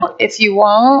if you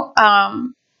won't,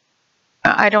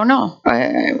 I don't know.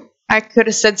 I could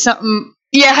have said something.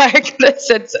 Yeah, I could have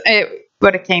said it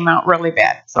would have came out really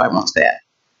bad, so I won't say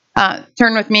it.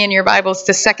 Turn with me in your Bibles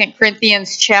to 2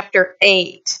 Corinthians chapter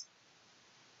 8.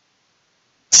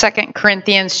 2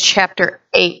 Corinthians chapter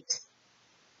 8.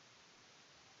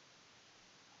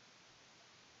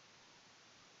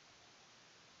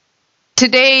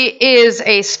 Today is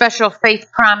a special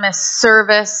Faith Promise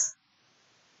service.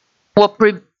 We'll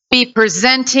be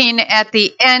presenting at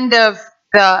the end of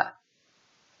the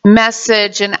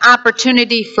message an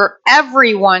opportunity for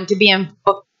everyone to be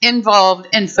involved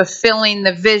in fulfilling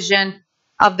the vision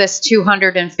of this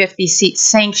 250-seat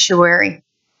sanctuary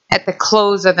at the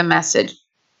close of the message.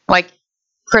 Like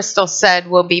Crystal said,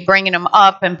 we'll be bringing them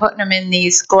up and putting them in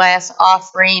these glass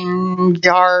offering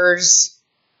jars.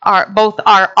 Both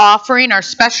our offering, our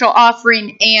special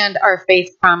offering, and our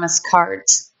Faith Promise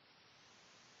cards.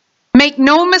 Make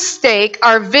no mistake,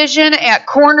 our vision at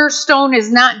Cornerstone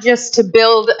is not just to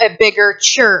build a bigger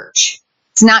church.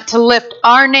 It's not to lift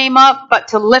our name up, but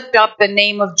to lift up the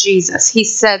name of Jesus. He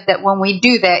said that when we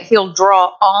do that, he'll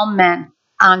draw all men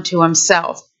onto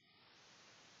himself.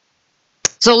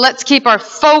 So let's keep our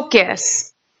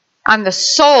focus on the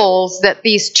souls that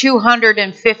these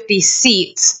 250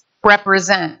 seats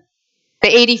represent. The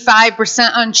 85%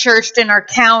 unchurched in our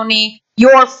county,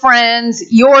 your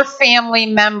friends, your family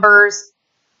members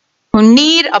who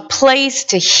need a place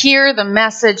to hear the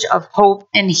message of hope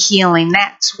and healing.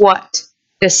 That's what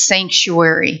this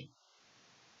sanctuary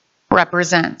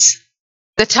represents.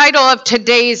 The title of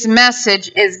today's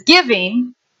message is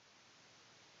Giving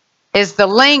is the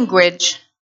Language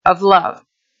of Love.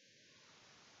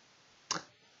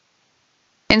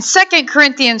 In 2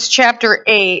 Corinthians chapter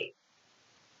 8,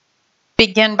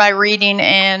 begin by reading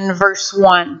in verse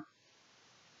 1.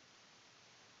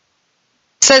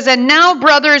 It says, "And now,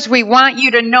 brothers, we want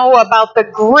you to know about the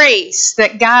grace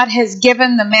that God has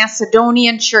given the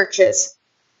Macedonian churches.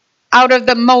 Out of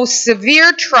the most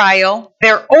severe trial,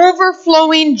 their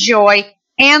overflowing joy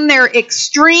and their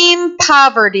extreme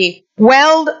poverty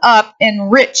welled up in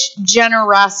rich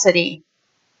generosity.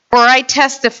 For I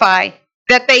testify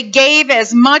that they gave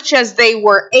as much as they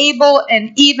were able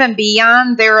and even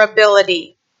beyond their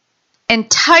ability.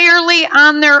 Entirely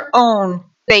on their own,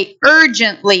 they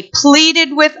urgently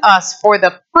pleaded with us for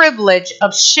the privilege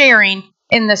of sharing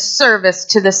in the service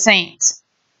to the saints.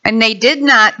 And they did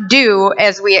not do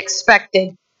as we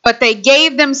expected, but they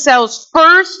gave themselves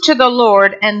first to the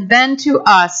Lord and then to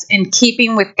us in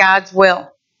keeping with God's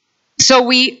will. So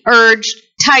we urged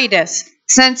Titus,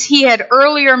 since he had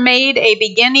earlier made a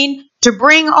beginning, to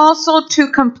bring also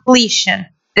to completion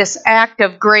this act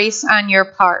of grace on your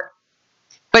part.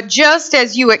 But just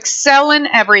as you excel in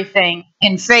everything,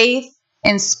 in faith,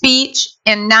 in speech,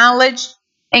 in knowledge,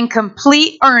 in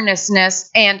complete earnestness,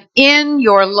 and in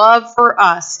your love for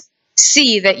us,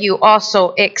 see that you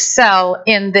also excel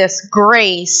in this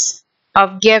grace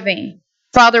of giving."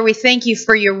 Father, we thank you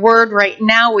for your word right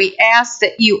now. We ask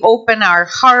that you open our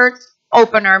hearts,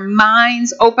 open our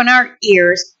minds, open our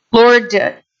ears, Lord,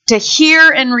 to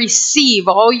hear and receive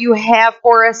all you have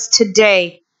for us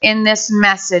today in this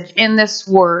message, in this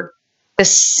word, the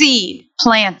seed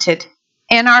planted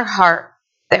in our heart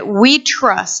that we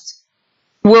trust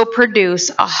will produce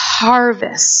a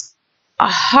harvest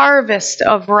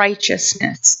of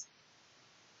righteousness.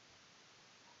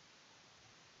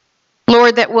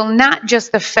 Lord, that will not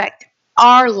just affect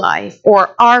our life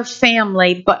or our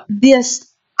family, but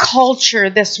this culture,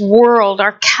 this world,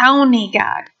 our county,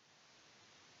 God.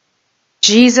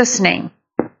 In Jesus' name,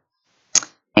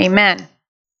 amen.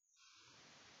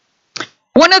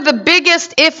 One of the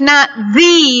biggest, if not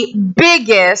the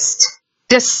biggest,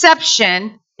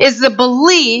 deception is the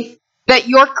belief that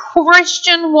your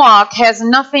Christian walk has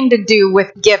nothing to do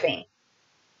with giving.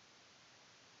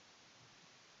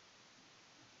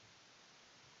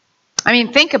 I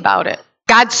mean, think about it.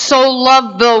 God so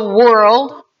loved the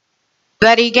world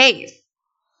that he gave.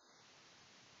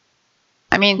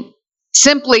 I mean,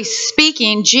 simply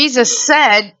speaking, Jesus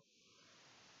said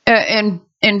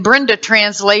in Brenda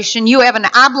translation, you have an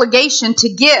obligation to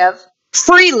give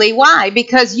freely. Why?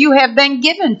 Because you have been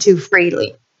given to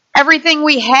freely. Everything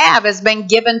we have has been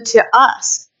given to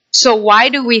us. So why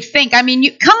do we think? I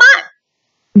mean, come on.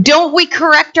 Don't we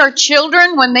correct our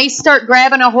children when they start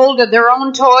grabbing a hold of their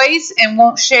own toys and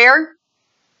won't share?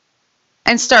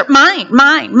 And start,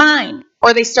 mine.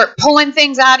 Or they start pulling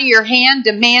things out of your hand,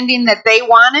 demanding that they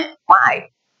want it. Why?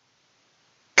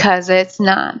 Because it's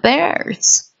not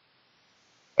theirs.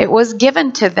 It was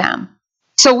given to them.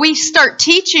 So we start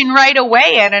teaching right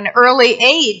away at an early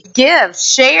age. Give,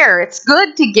 share. It's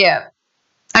good to give.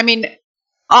 I mean,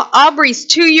 Aubrey's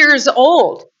 2 years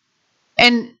old,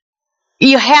 and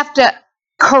you have to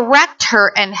correct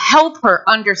her and help her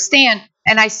understand.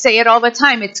 And I say it all the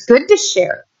time. It's good to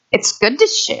share. It's good to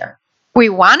share. We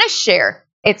want to share.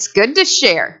 It's good to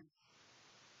share.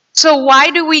 So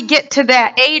why do we get to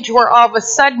that age where all of a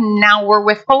sudden now we're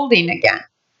withholding again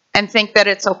and think that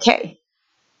it's okay?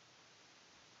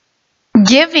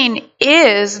 Giving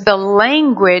is the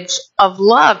language of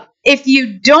love. If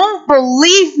you don't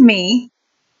believe me,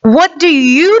 what do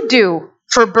you do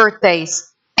for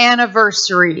birthdays,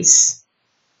 anniversaries,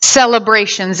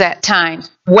 celebrations at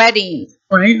times, weddings?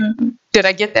 Right? Did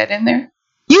I get that in there?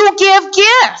 You give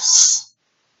gifts.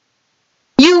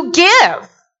 You give.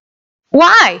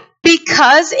 Why?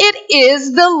 Because it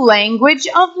is the language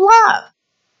of love.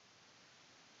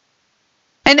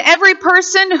 And every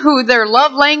person who their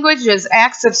love language is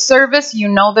acts of service, you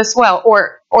know this well,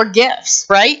 or gifts,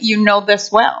 right? You know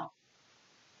this well.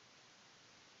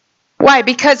 Why?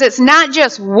 Because it's not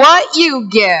just what you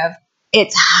give,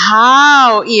 it's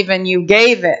how even you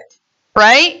gave it,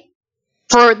 right?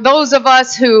 For those of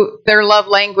us who their love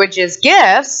language is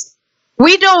gifts,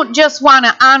 we don't just want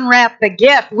to unwrap the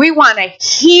gift. We want to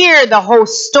hear the whole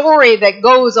story that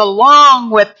goes along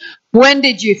with, when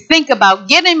did you think about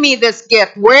getting me this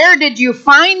gift? Where did you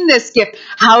find this gift?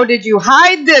 How did you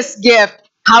hide this gift?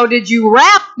 How did you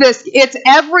wrap this? It's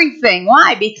everything.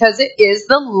 Why? Because it is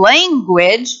the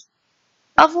language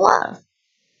of love.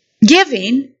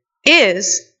 Giving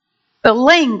is the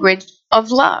language of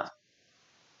love.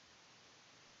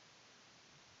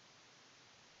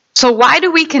 So why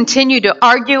do we continue to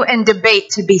argue and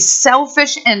debate, to be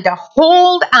selfish and to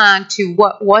hold on to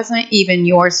what wasn't even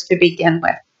yours to begin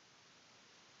with?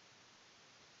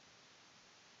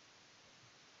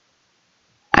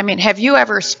 I mean, have you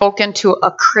ever spoken to a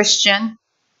Christian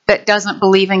that doesn't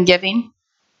believe in giving?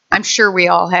 I'm sure we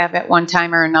all have at one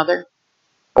time or another.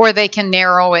 Or they can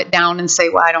narrow it down and say,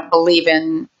 well, I don't believe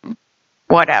in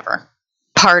whatever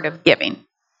part of giving.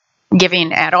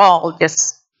 Giving at all,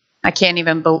 just, I can't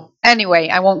even, anyway,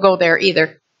 I won't go there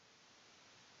either.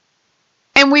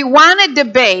 And we want to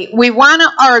debate, we want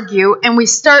to argue, and we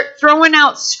start throwing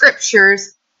out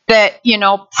scriptures that,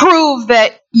 prove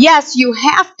that, yes, you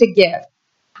have to give.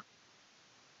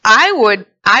 I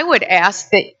would ask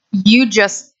that you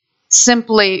just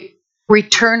simply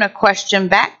return a question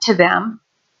back to them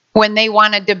when they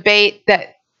want to debate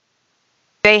that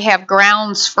they have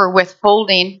grounds for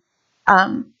withholding.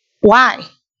 Why?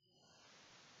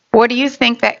 What do you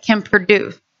think that can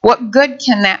produce? What good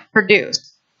can that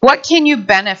produce? What can you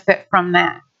benefit from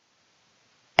that?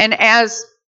 And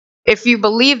if you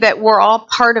believe that we're all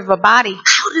part of a body,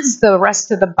 how does the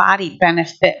rest of the body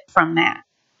benefit from that?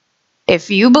 If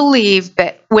you believe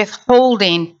that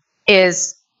withholding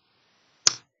is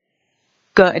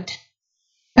good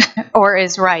or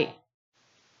is right,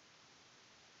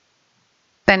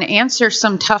 then answer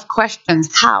some tough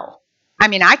questions. How? I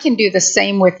mean, I can do the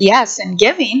same with yes and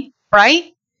giving,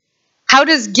 right? How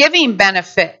does giving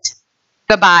benefit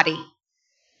the body?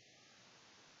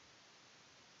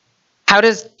 How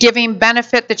does giving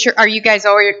benefit the church? Are you guys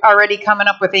already coming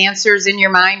up with answers in your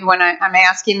mind when I'm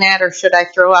asking that, or should I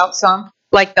throw out some?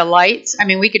 Like the lights? I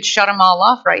mean, we could shut them all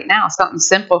off right now, something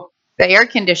simple. The air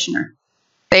conditioners,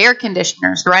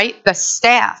 right? The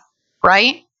staff,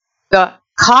 right? The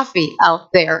coffee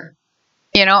out there,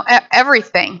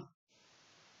 everything.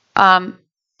 The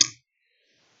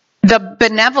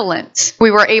benevolence.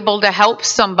 We were able to help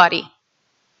somebody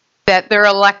that their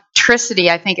electricity,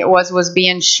 I think it was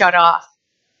being shut off.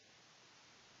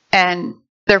 And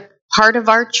they're part of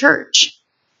our church.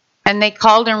 And they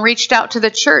called and reached out to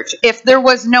the church. If there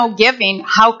was no giving,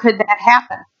 how could that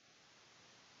happen?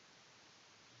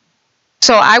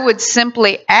 So I would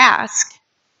simply ask,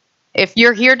 if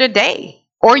you're here today,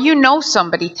 or you know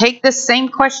somebody, take this same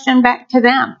question back to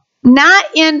them. Not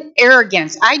in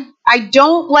arrogance. I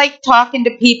don't like talking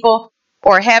to people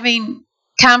or having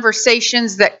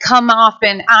conversations that come off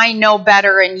in, I know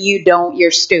better and you don't,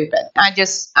 you're stupid. I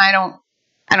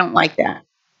don't like that.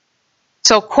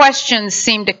 So questions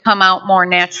seem to come out more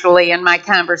naturally in my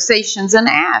conversations, and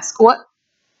ask, what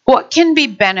can be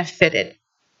benefited?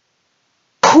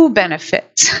 Who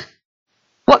benefits?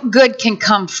 What good can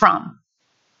come from?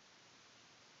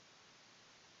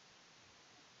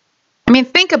 I mean,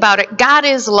 think about it. God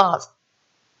is love,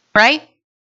 right?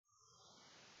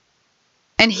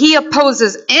 And he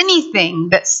opposes anything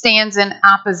that stands in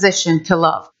opposition to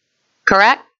love,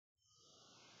 correct?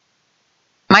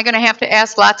 Am I going to have to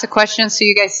ask lots of questions so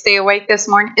you guys stay awake this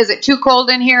morning? Is it too cold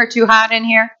in here or too hot in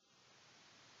here?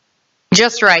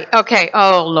 Just right. Okay.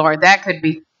 Oh, Lord, that could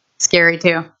be scary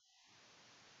too.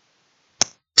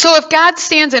 So if God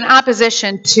stands in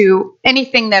opposition to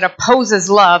anything that opposes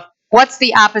love, what's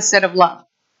the opposite of love?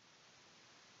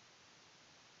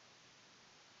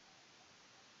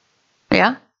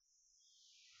 Yeah?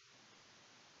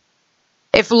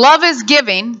 If love is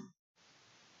giving,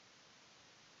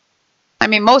 I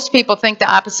mean, most people think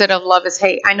the opposite of love is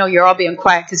hate. I know you're all being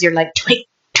quiet because you're like,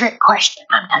 trick question.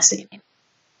 I'm not saying it.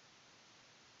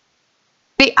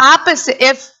 The opposite,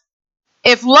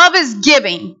 if love is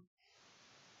giving,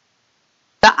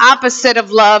 the opposite of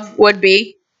love would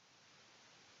be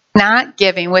not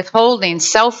giving, withholding,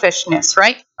 selfishness,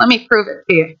 right? Let me prove it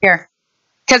to you here.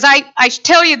 Because I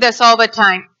tell you this all the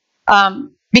time,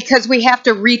 because we have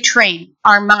to retrain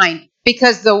our mind.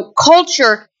 Because the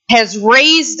culture has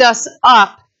raised us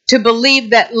up to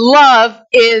believe that love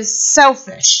is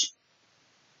selfish.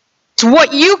 It's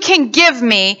what you can give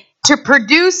me to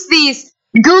produce these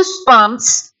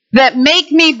goosebumps that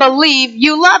make me believe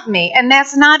you love me. And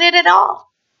that's not it at all.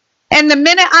 And the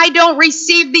minute I don't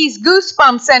receive these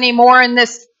goosebumps anymore and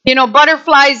this,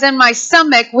 butterflies in my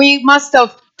stomach, we must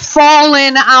have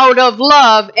fallen out of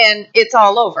love and it's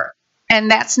all over.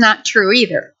 And that's not true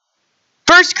either.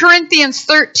 1 Corinthians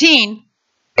 13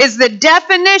 is the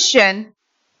definition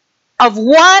of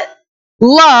what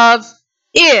love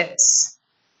is.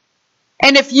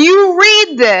 And if you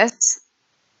read this,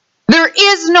 there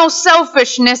is no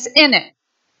selfishness in it.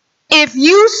 If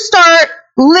you start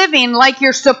living like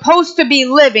you're supposed to be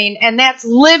living, and that's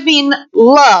living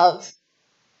love,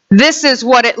 this is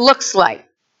what it looks like.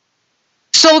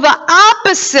 So the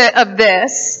opposite of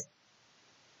this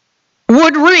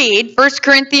would read, 1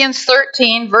 Corinthians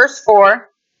 13, verse 4,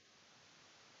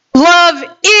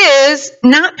 love is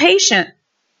not patient.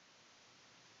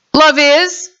 Love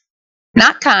is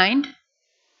not kind.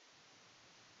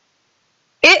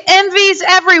 It envies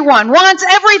everyone, wants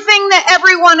everything that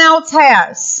everyone else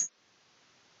has.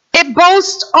 It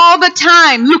boasts all the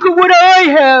time. Look at what I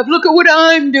have. Look at what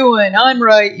I'm doing. I'm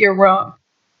right, you're wrong.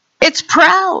 It's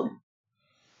proud.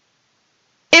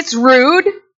 It's rude.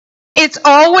 It's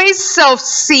always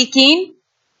self-seeking.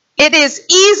 It is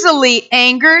easily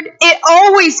angered. It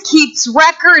always keeps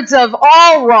records of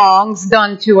all wrongs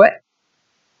done to it.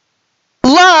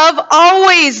 Love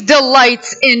always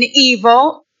delights in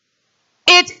evil.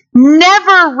 It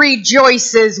never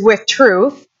rejoices with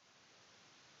truth.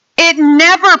 It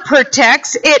never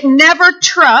protects. It never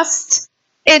trusts.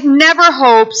 It never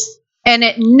hopes. And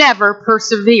it never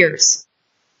perseveres.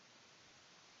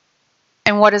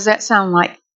 And what does that sound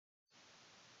like?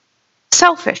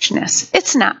 Selfishness.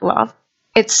 It's not love.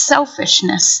 It's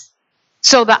selfishness.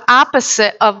 So the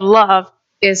opposite of love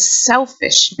is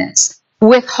selfishness,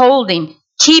 withholding,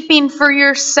 keeping for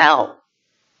yourself,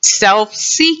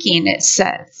 self-seeking, it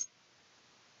says.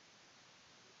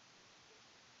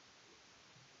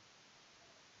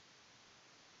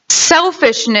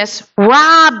 Selfishness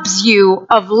robs you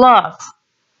of love.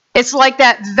 It's like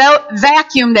that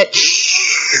vacuum that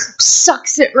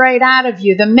sucks it right out of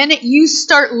you. The minute you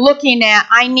start looking at,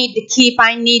 I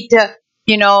need to,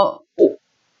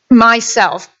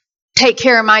 myself, take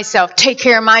care of myself, take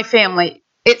care of my family,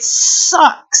 it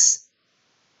sucks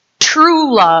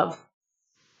true love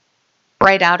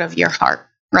right out of your heart,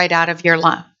 right out of your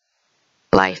life.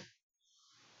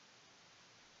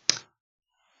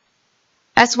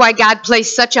 That's why God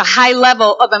placed such a high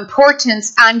level of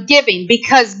importance on giving,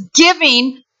 because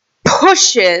giving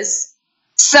pushes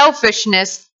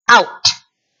selfishness out.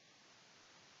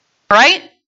 Right?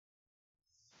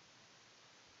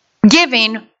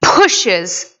 Giving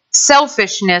pushes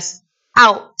selfishness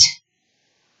out.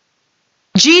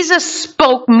 Jesus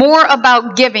spoke more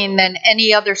about giving than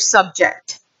any other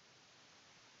subject.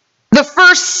 The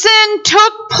first sin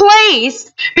took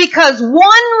place because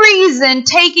one reason,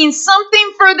 taking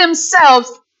something for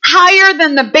themselves higher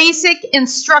than the basic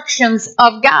instructions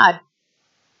of God.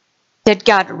 Did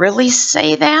God really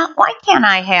say that? Why can't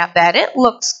I have that? It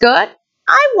looks good.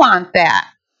 I want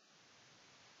that.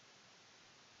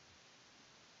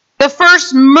 The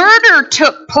first murder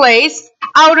took place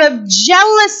out of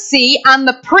jealousy on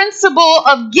the principle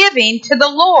of giving to the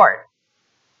Lord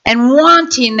and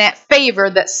wanting that favor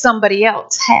that somebody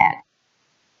else had.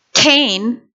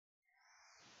 Cain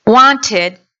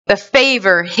wanted the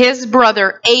favor his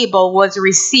brother Abel was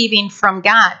receiving from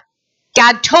God.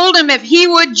 God told him if he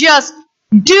would just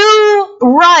do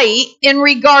right in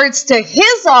regards to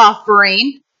his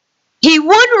offering, he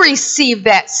would receive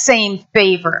that same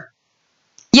favor.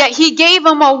 Yet he gave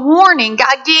him a warning.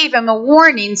 God gave him a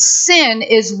warning. Sin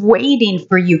is waiting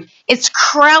for you. It's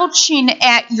crouching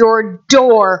at your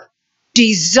door,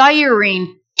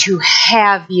 desiring to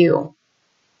have you.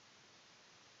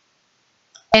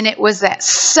 And it was that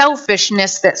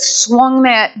selfishness that swung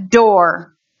that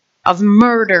door of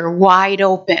murder wide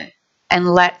open and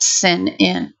let sin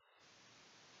in.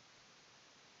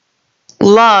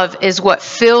 Love is what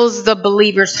fills the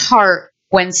believer's heart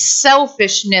when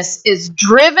selfishness is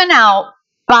driven out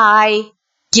by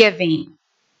giving.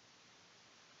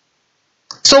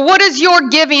 So what does your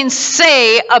giving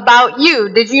say about you?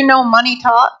 Did you know money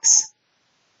talks?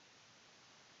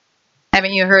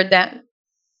 Haven't you heard that?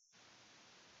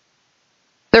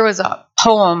 There was a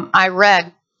poem I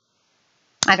read.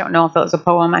 I don't know if it was a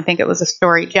poem. I think it was a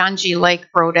story. John G. Lake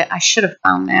wrote it. I should have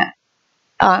found that.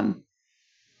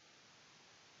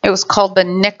 It was called The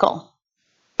Nickel.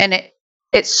 And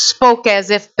it spoke as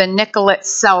if the nickel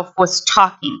itself was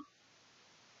talking.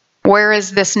 Where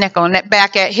is this nickel? And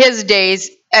back at his days,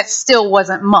 it still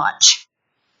wasn't much.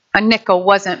 A nickel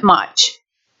wasn't much.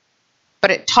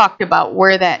 But it talked about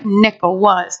where that nickel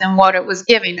was and what it was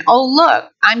giving. Oh,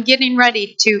 look, I'm getting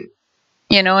ready to,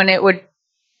 and it would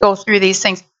go through these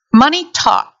things. Money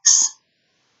talks.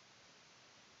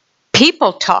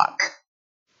 People talk.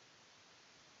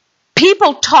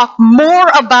 People talk more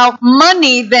about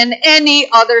money than any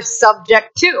other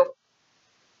subject too.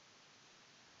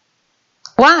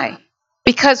 Why?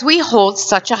 Because we hold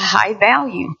such a high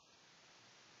value.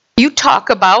 You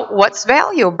talk about what's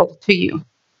valuable to you.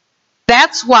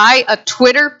 That's why a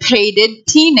Twitter-pated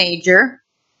teenager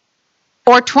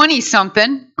or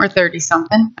 20-something or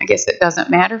 30-something, I guess it doesn't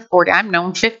matter, 40, I've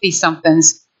known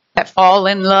 50-somethings that fall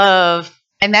in love,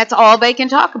 and that's all they can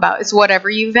talk about is whatever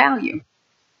you value.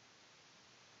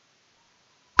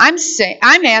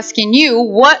 I'm asking you,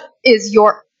 what is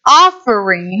your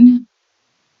offering?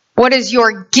 What is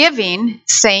your giving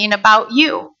saying about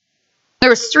you?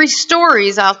 There's 3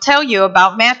 stories I'll tell you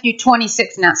about. Matthew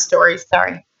 26, not stories,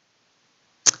 sorry.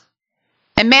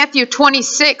 In Matthew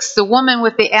 26, the woman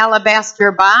with the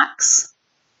alabaster box,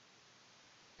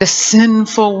 the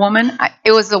sinful woman,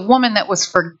 it was the woman that was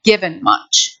forgiven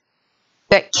much,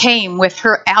 that came with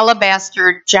her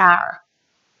alabaster jar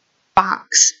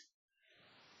box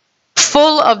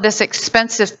full of this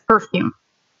expensive perfume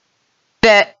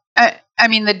that,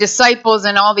 the disciples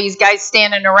and all these guys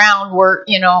standing around were,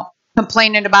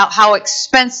 complaining about how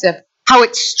expensive, how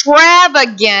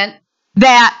extravagant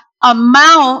that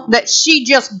amount that she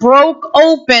just broke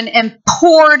open and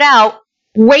poured out,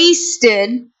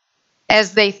 wasted,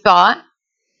 as they thought,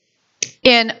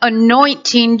 in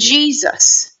anointing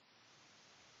Jesus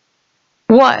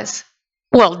was.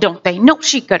 Well, don't they know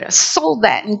she could have sold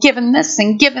that and given this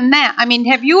and given that?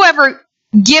 Have you ever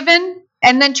given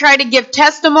and then try to give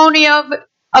testimony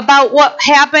about what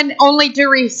happened only to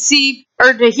receive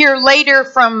or to hear later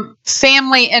from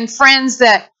family and friends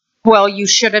that, well, you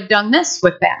should have done this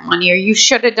with that money or you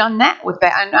should have done that with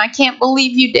that. And I can't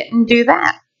believe you didn't do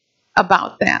that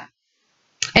about that.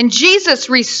 And Jesus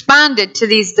responded to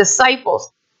these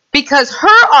disciples because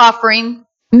her offering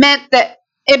meant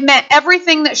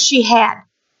everything that she had.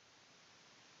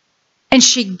 And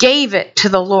she gave it to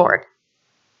the Lord.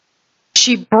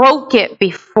 She broke it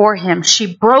before him.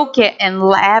 She broke it and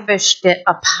lavished it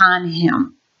upon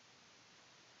him.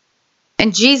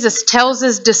 And Jesus tells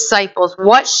his disciples,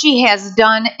 what she has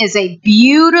done is a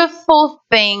beautiful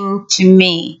thing to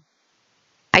me.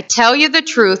 I tell you the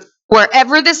truth,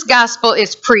 wherever this gospel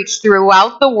is preached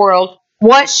throughout the world,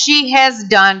 what she has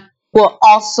done will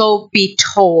also be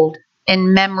told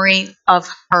in memory of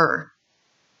her.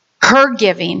 Her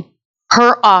giving,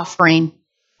 her offering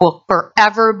will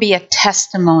forever be a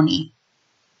testimony.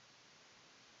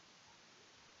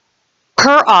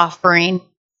 Her offering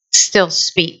still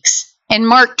speaks. In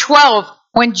Mark 12,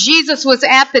 when Jesus was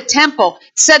at the temple,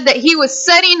 said that he was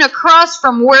sitting across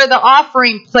from where the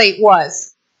offering plate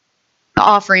was, the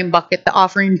offering bucket, the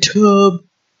offering tub,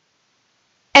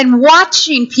 and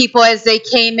watching people as they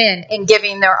came in and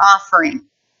giving their offering.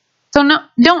 So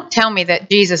don't tell me that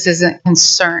Jesus isn't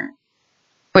concerned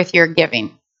with your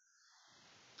giving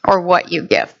or what you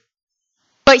give.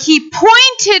 But he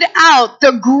pointed out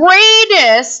the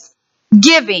greatest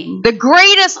giving, the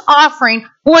greatest offering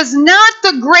was not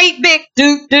the great big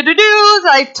do-do-do-doos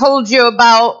I told you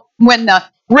about when the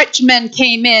rich men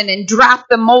came in and dropped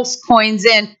the most coins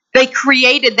in. They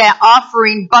created that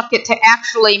offering bucket to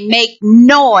actually make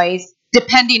noise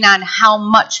depending on how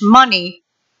much money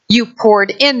you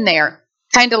poured in there.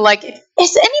 Kind of like,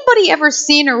 has anybody ever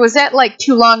seen, or was that like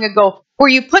too long ago, where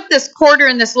you put this quarter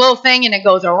in this little thing and it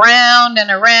goes around and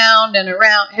around and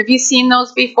around? Have you seen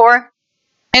those before?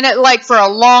 And it, like, for a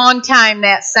long time,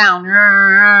 that sound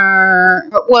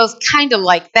was kind of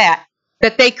like that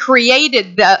they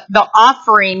created the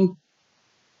offering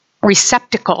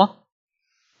receptacle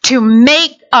to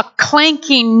make a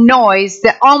clanking noise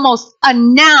that almost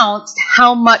announced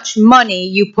how much money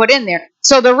you put in there.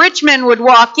 So the rich men would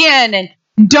walk in and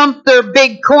dump their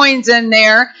big coins in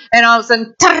there, and all of a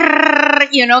sudden,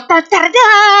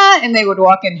 and they would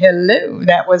walk in, hello,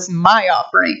 that was my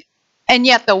offering. And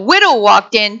yet the widow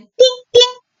walked in, ding,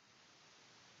 ding,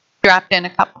 dropped in a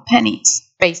couple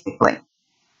pennies, basically.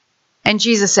 And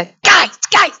Jesus said, guys,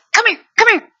 come here.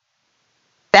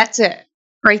 That's it,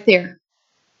 right there.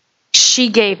 She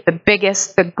gave the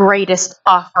biggest, the greatest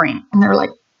offering. And they're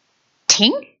like,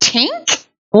 tink, tink?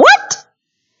 What?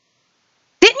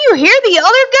 Didn't you hear the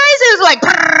other guys? It was like,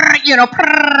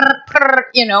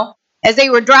 as they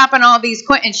were dropping all these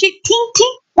coins. And she, tink,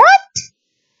 tink, what?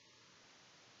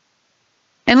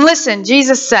 And listen,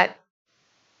 Jesus said,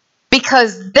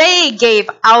 because they gave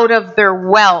out of their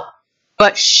wealth,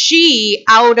 but she,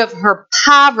 out of her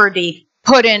poverty,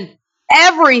 put in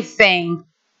everything,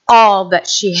 all that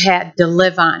she had to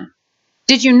live on.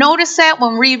 Did you notice that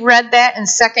when we read that in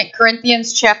 2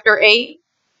 Corinthians chapter 8?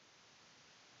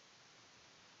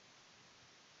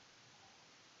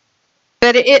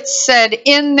 That it said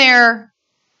in there,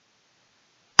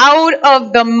 out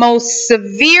of the most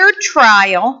severe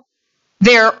trial,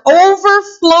 their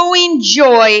overflowing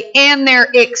joy and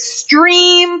their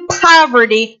extreme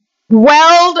poverty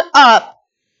welled up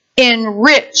in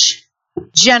rich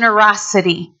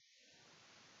generosity.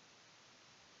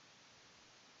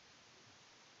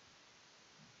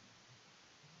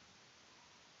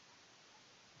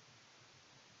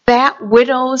 That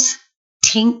widow's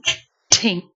tink,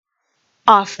 tink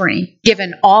offering,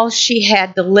 given all she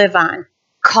had to live on,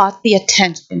 caught the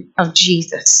attention of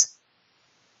Jesus.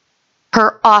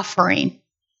 Her offering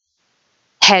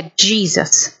had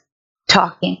Jesus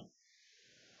talking.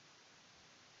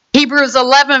 Hebrews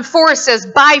 11:4 says,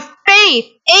 by faith,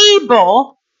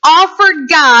 Abel offered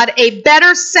God a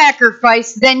better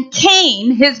sacrifice than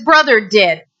Cain, his brother,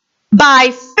 did.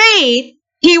 By faith,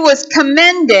 he was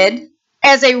commended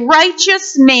as a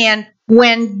righteous man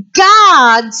when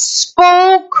God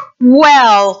spoke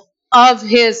well of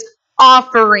his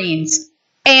offerings.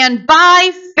 And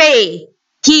by faith,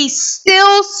 he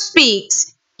still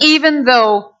speaks even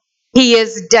though he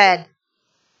is dead.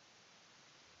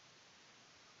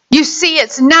 You see,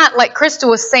 it's not, like Krista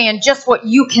was saying, just what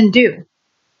you can do.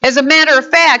 As a matter of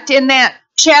fact, in that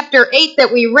chapter 8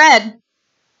 that we read,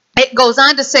 it goes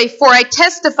on to say, for I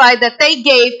testify that they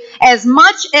gave as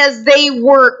much as they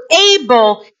were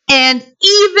able and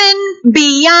even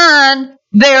beyond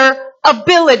their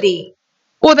ability.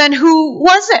 Well, then who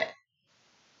was it?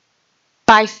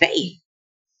 By faith.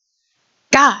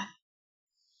 God.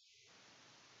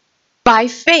 By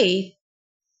faith,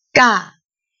 God.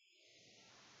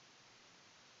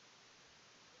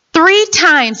 3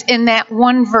 times in that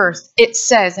one verse, it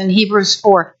says in Hebrews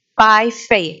 4, by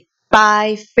faith,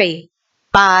 by faith,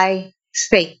 by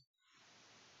faith.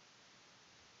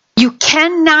 You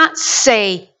cannot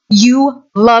say you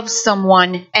love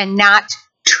someone and not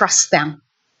trust them.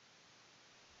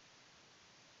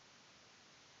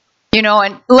 You know,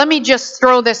 and let me just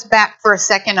throw this back for a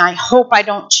second. I hope I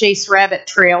don't chase rabbit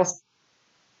trails.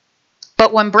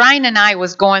 But when Brian and I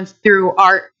was going through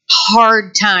our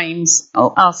hard times,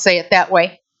 I'll say it that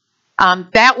way,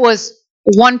 that was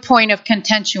one point of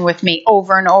contention with me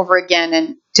over and over again.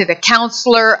 And to the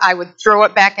counselor, I would throw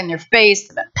it back in their face.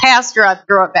 To the pastor, I'd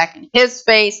throw it back in his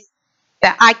face.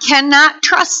 That I cannot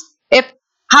trust.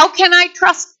 How can I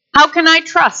trust? How can I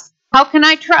trust? How can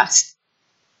I trust?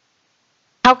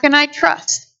 How can I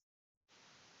trust?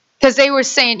 Because they were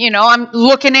saying, you know, I'm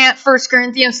looking at 1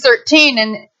 Corinthians 13,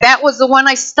 and that was the one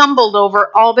I stumbled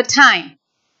over all the time.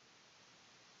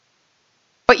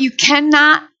 But you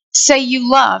cannot say you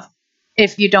love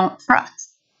if you don't trust.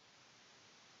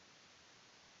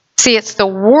 See, it's the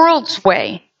world's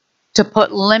way to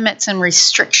put limits and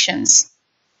restrictions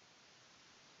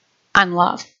on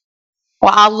love.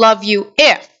 Well, I'll love you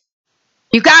if.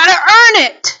 You got to earn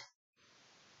it.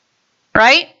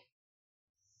 Right?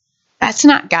 That's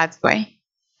not God's way.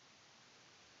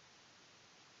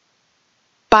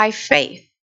 By faith.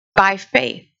 By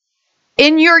faith.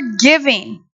 In your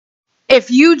giving,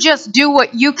 if you just do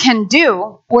what you can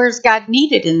do, where's God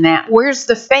needed in that? Where's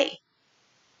the faith?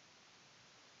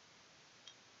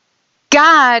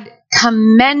 God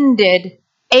commended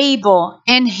Abel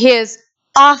in his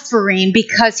offering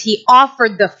because he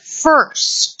offered the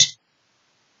first.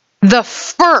 The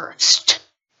first.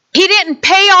 He didn't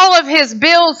pay all of his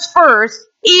bills first,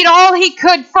 eat all he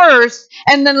could first,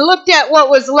 and then looked at what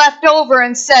was left over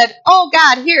and said, oh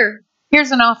God,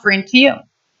 here's an offering to you.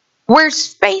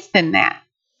 Where's faith in that?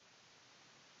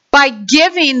 By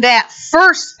giving that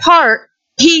first part,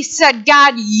 he said,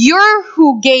 God, you're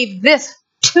who gave this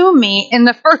to me in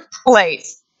the first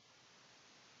place.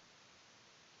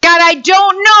 God, I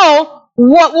don't know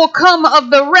what will come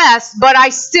of the rest, but I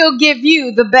still give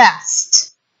you the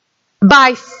best.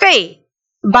 By faith,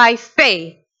 by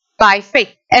faith, by faith.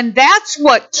 And that's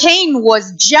what Cain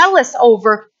was jealous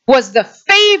over, was the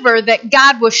favor that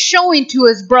God was showing to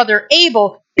his brother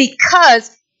Abel,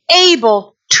 because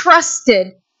Abel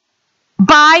trusted,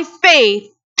 by faith,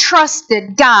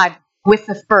 trusted God with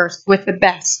the first, with the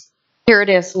best. Here it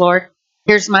is, Lord.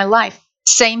 Here's my life.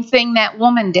 Same thing that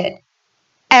woman did.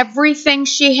 Everything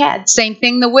she had, same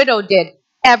thing the widow did.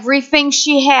 Everything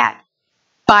she had,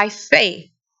 by faith,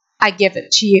 I give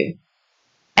it to you.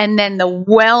 And then the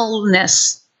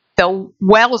wellness, the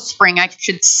wellspring, I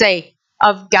should say,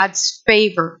 of God's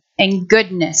favor and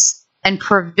goodness and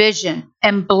provision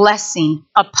and blessing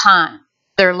upon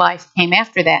their life came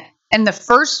after that. And the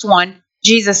first one,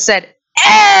 Jesus said,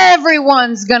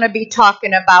 everyone's going to be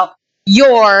talking about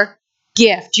your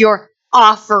gift, your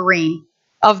offering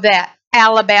of that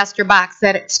alabaster box,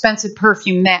 that expensive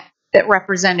perfume that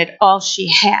represented all she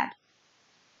had.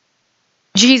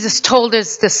 Jesus told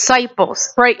his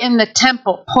disciples right in the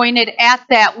temple, pointed at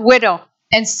that widow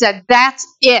and said, that's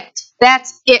it.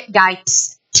 That's it,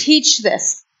 guys. Teach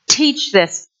this, teach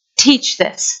this, teach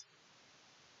this.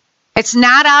 It's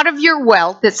not out of your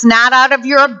wealth. It's not out of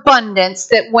your abundance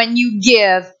that when you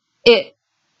give,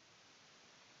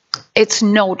 it's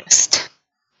noticed.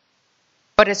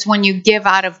 But it's when you give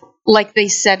out of, like they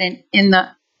said in the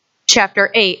chapter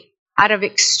 8, out of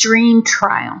extreme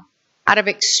trial, out of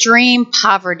extreme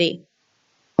poverty.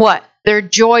 What? Their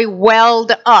joy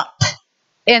welled up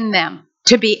in them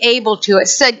to be able to.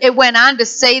 It went on to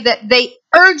say that they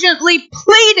urgently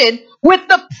pleaded with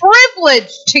the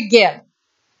privilege to give.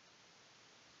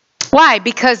 Why?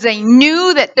 Because they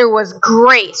knew that there was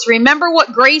grace. Remember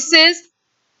what grace is?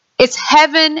 It's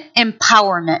heaven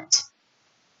empowerment.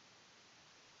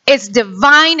 It's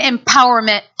divine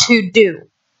empowerment to do.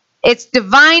 It's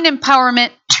divine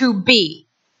empowerment to be.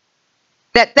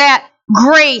 That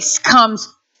grace comes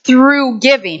through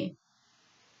giving.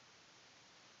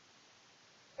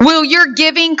 Will your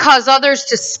giving cause others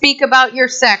to speak about your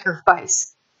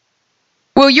sacrifice?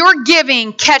 Will your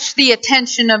giving catch the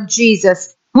attention of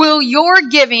Jesus? Will your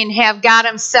giving have God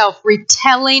himself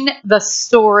retelling the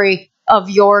story of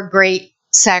your great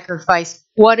sacrifice?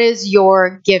 What is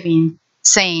your giving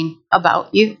saying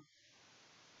about you?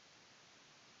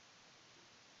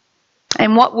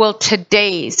 And what will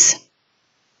today's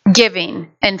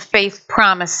giving and faith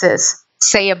promises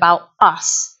say about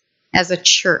us as a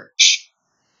church?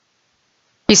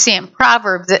 You see, in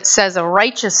Proverbs it says a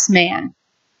righteous man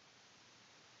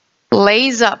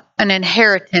lays up an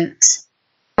inheritance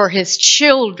for his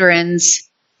children's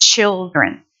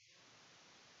children.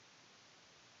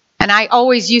 And I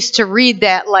always used to read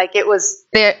that like it was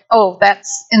that, oh,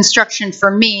 that's instruction for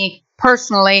me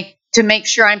personally to make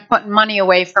sure I'm putting money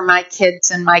away for my kids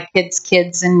and my kids'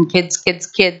 kids and kids'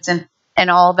 and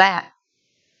all that.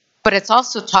 But it's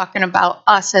also talking about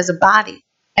us as a body,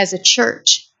 as a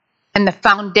church, and the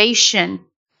foundation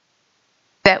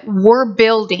that we're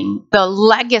building, the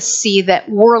legacy that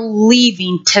we're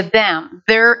leaving to them,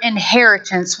 their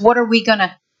inheritance. What are we going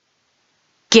to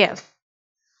give?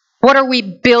 What are we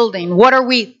building? What are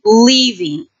we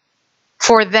leaving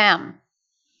for them?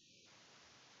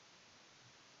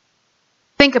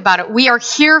 Think about it. We are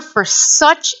here for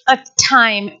such a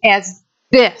time as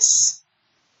this.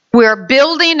 We are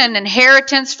building an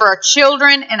inheritance for our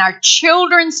children and our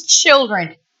children's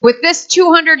children. With this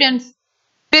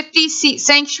 250-seat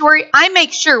sanctuary, I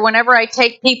make sure whenever I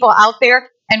take people out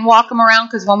there and walk them around,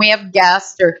 because when we have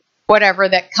guests or whatever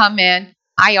that come in,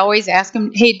 I always ask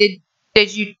them, hey,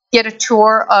 did you get a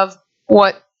tour of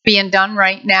what's being done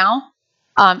right now?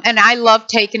 And I love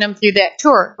taking them through that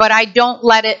tour, but I don't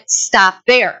let it stop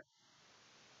there.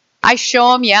 I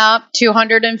show them,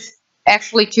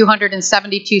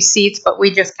 272 seats, but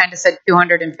we just kind of said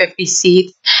 250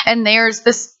 seats. And there's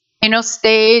this,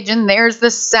 stage, and there's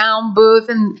the sound booth,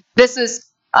 and this is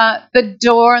the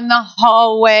door in the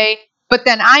hallway. But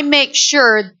then I make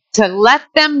sure to let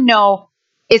them know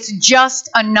it's just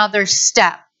another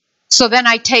step. So then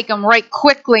I take them right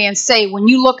quickly and say, when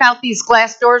you look out these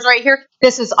glass doors right here,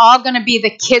 this is all going to be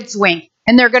the kids' wing.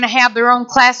 And they're going to have their own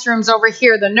classrooms over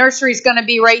here. The nursery's going to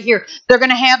be right here. They're going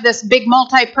to have this big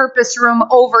multi-purpose room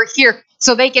over here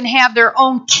so they can have their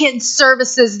own kids'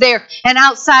 services there. And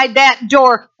outside that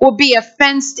door will be a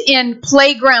fenced-in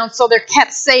playground so they're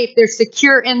kept safe. They're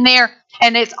secure in there.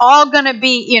 And it's all going to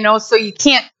be, so you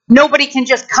can't Nobody can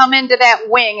just come into that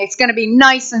wing. It's going to be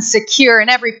nice and secure. And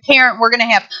every parent, we're going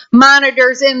to have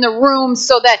monitors in the room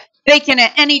so that they can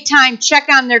at any time check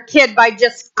on their kid by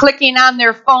just clicking on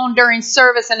their phone during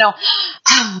service and know,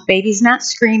 baby's not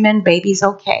screaming, baby's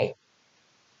okay.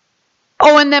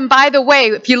 Oh, and then by the way,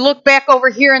 if you look back over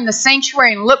here in the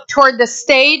sanctuary and look toward the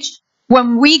stage,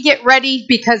 when we get ready,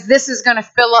 because this is going to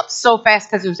fill up so fast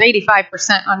because there's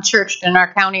 85% unchurched in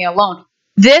our county alone.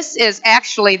 This is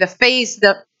actually the phase,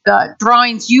 the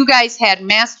drawings you guys had,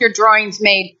 master drawings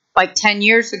made like 10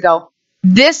 years ago.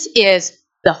 This is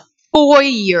the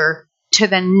foyer to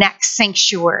the next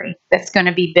sanctuary that's going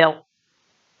to be built.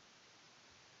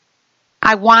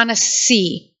 I want to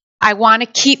see. I want to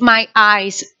keep my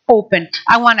eyes open.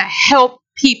 I want to help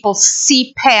people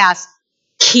see past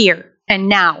here and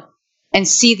now and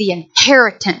see the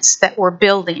inheritance that we're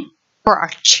building for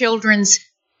our children's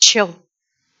children.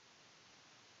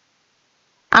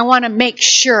 I want to make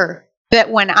sure that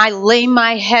when I lay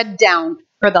my head down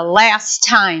for the last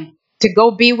time to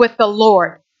go be with the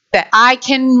Lord, that I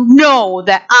can know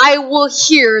that I will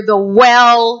hear the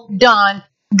well done,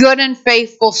 good and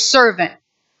faithful servant.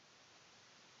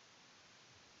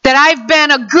 That I've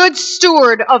been a good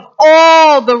steward of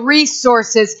all the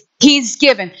resources He's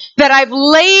given. That I've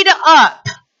laid up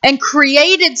and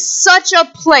created such a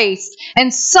place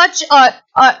and such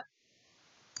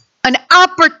an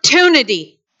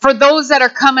opportunity for those that are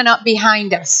coming up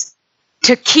behind us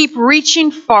to keep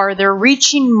reaching farther,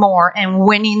 reaching more, and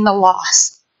winning the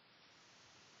lost.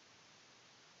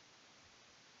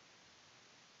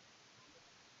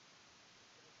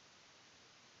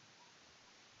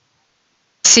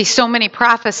 See, so many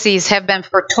prophecies have been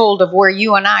foretold of where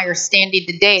you and I are standing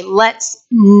today. Let's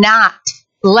not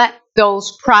let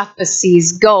those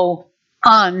prophecies go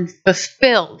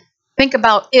unfulfilled. Think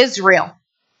about Israel.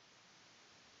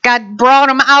 God brought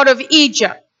them out of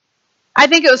Egypt. I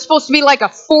think it was supposed to be like a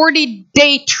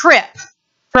 40-day trip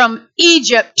from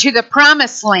Egypt to the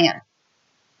promised land.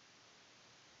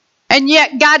 And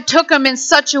yet God took them in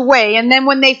such a way. And then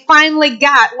when they finally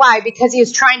got, why? Because He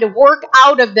was trying to work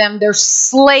out of them their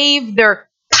slave, their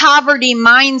poverty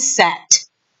mindset.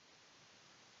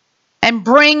 And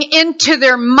bring into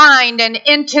their mind and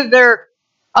into their,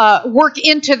 work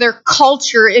into their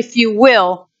culture, if you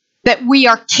will, that we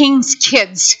are king's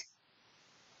kids.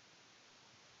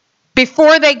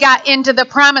 Before they got into the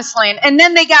promised land. And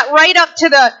then they got right up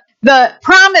to the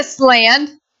promised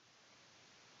land.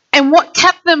 And what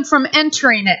kept them from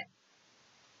entering it?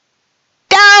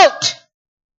 Doubt.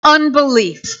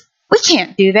 Unbelief. We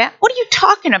can't do that. What are you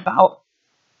talking about?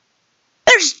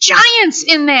 There's giants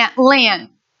in that land.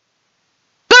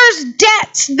 There's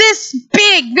debts this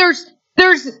big. There's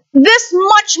this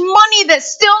much money that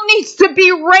still needs to be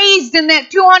raised in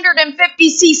that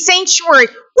 250C sanctuary.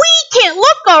 We can't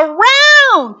look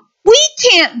around. We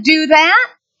can't do that.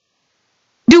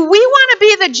 Do we want to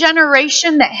be the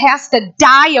generation that has to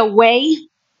die away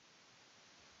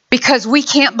because we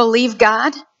can't believe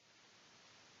God?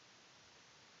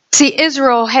 See,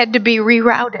 Israel had to be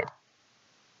rerouted.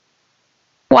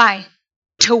 Why?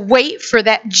 To wait for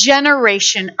that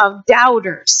generation of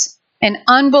doubters and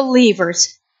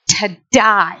unbelievers to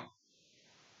die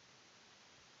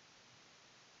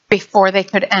before they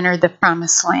could enter the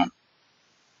promised land.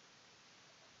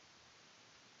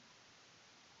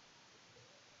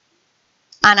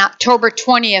 On October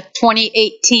 20th,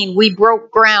 2018, we broke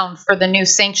ground for the new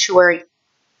sanctuary.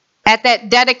 At that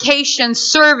dedication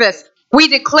service, we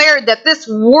declared that this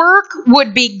work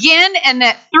would begin and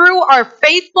that through our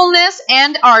faithfulness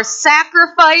and our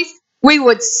sacrifice, we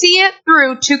would see it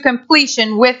through to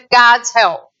completion with God's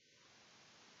help.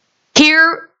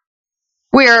 Here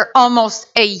we are almost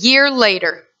a year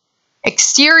later.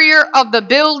 Exterior of the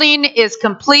building is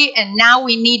complete, and now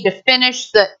we need to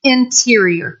finish the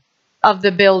interior of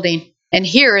the building. And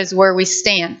here is where we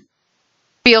stand.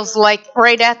 Feels like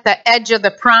right at the edge of the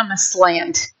promised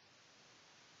land.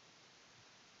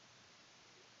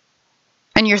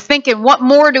 And you're thinking, what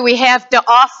more do we have to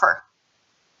offer?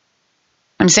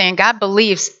 I'm saying God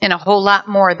believes in a whole lot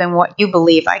more than what you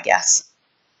believe, I guess.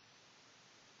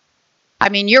 I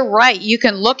mean, you're right. You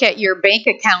can look at your bank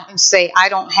account and say, I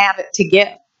don't have it to give.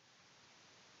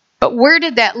 But where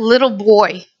did that little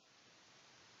boy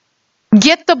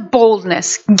get the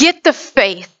boldness, get the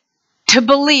faith to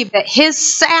believe that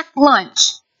his sack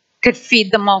lunch could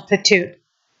feed the multitude?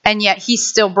 And yet he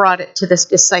still brought it to the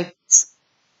disciples.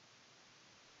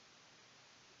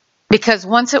 Because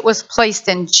once it was placed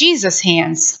in Jesus'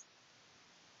 hands,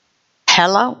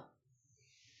 hello.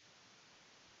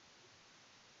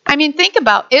 I mean, think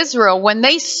about Israel when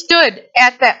they stood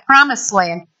at that promised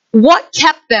land. What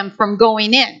kept them from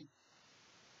going in?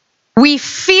 We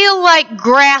feel like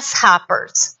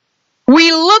grasshoppers.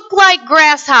 We look like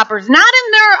grasshoppers, not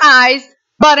in their eyes,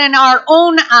 but in our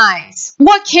own eyes.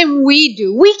 What can we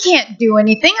do? We can't do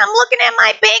anything. I'm looking at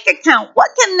my bank account.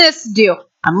 What can this do?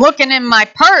 I'm looking in my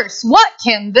purse. What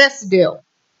can this do?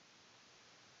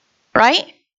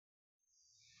 Right?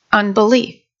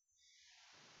 Unbelief.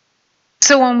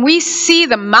 So when we see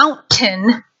the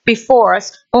mountain before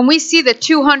us, when we see the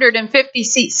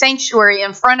 250-seat sanctuary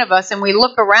in front of us, and we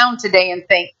look around today and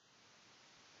think,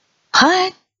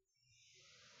 what?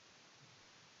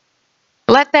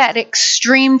 Let that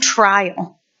extreme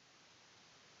trial,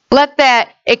 let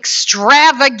that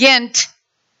extravagant,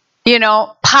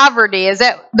 poverty, is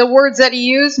that the words that he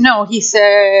used? No, he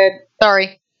said,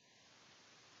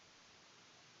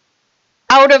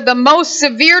 out of the most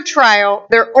severe trial,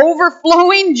 their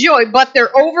overflowing joy,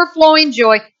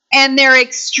 and their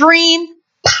extreme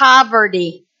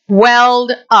poverty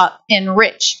welled up in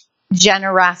rich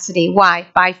generosity. Why?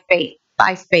 By faith,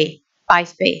 by faith, by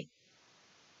faith.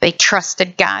 They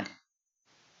trusted God.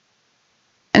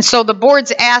 And so the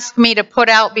boards asked me to put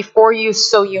out before you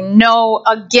so you know.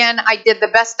 Again, I did the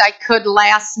best I could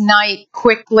last night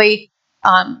quickly.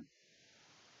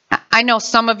 I know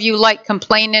some of you like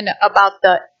complaining about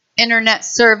the internet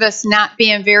service not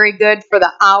being very good for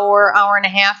the hour and a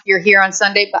half you're here on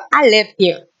Sunday, but I live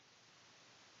here.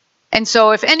 And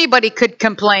so if anybody could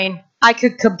complain, I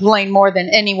could complain more than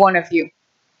any one of you.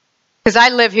 Because I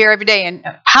live here every day. And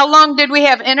how long did we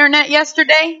have internet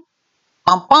yesterday?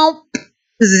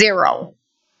 0.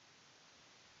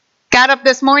 Got up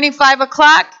this morning, 5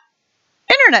 o'clock.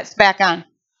 Internet's back on.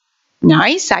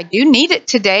 Nice. I do need it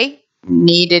today.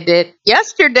 Needed it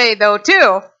yesterday, though,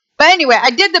 too. But anyway, I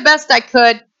did the best I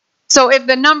could. So if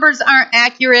the numbers aren't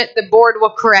accurate, the board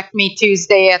will correct me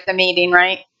Tuesday at the meeting,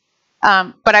 right?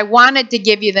 But I wanted to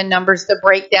give you the numbers, the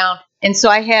breakdown. And so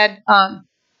I had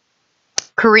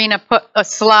Karina put a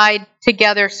slide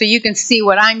together so you can see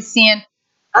what I'm seeing.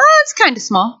 It's kind of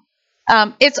small.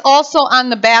 It's also on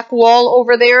the back wall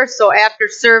over there. So after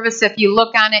service, if you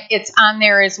look on it, it's on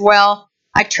there as well.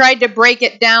 I tried to break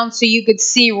it down so you could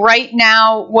see right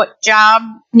now what job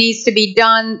needs to be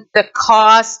done, the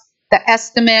cost, the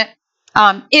estimate,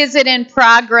 is it in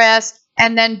progress,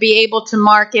 and then be able to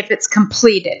mark if it's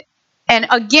completed. And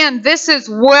again, this is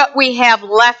what we have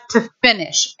left to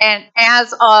finish. And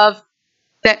as of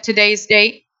today's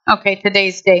date.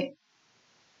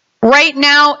 Right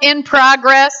now in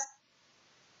progress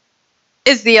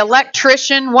is the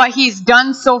electrician, what he's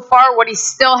done so far, what he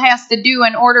still has to do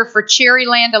in order for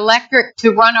Cherryland Electric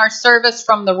to run our service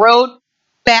from the road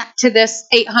back to this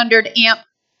 800 amp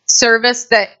service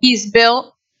that he's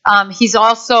built. He's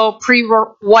also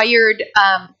pre-wired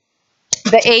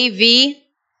the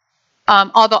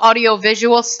AV, all the audio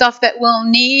visual stuff that we'll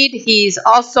need. He's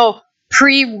also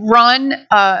pre-run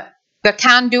the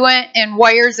conduit and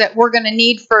wires that we're going to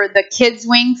need for the kids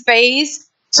wing phase,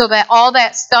 so that all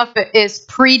that stuff is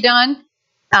pre-done.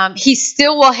 He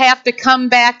still will have to come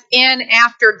back in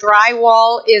after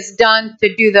drywall is done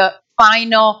to do the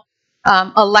final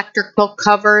electrical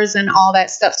covers and all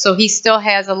that stuff. So he still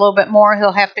has a little bit more.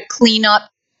 He'll have to clean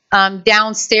up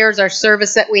downstairs, our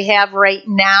service that we have right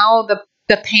now, the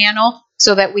panel,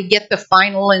 so that we get the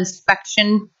final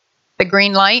inspection, the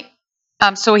green light.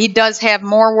 So he does have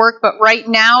more work, but right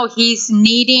now he's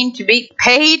needing to be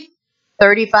paid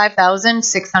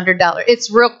 $35,600.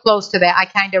 It's real close to that. I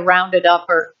kind of rounded up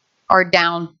or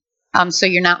down, so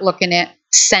you're not looking at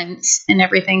cents and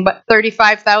everything, but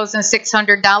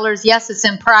 $35,600. Yes, it's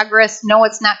in progress. No,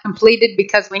 it's not completed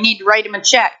because we need to write him a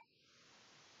check.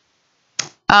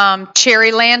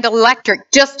 Cherryland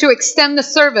Electric, just to extend the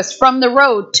service from the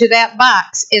road to that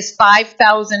box, is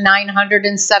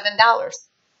 $5,907.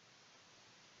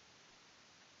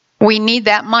 We need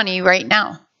that money right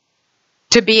now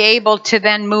to be able to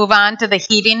then move on to the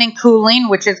heating and cooling,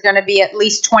 which is going to be at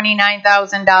least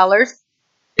 $29,000.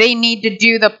 They need to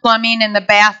do the plumbing in the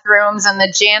bathrooms and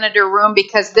the janitor room,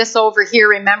 because this over here,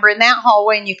 remember in that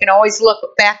hallway, and you can always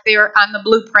look back there on the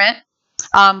blueprint,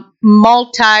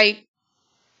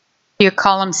 do you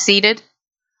call them seated?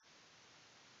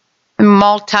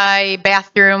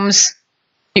 Multi-bathrooms.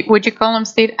 Would you call them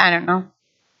seated? I don't know.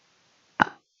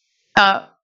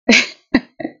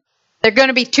 There are going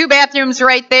to be 2 bathrooms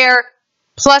right there,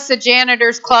 plus a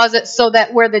janitor's closet, so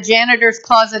that where the janitor's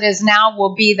closet is now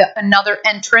will be another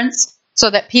entrance,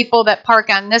 so that people that park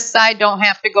on this side don't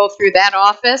have to go through that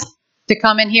office to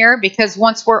come in here, because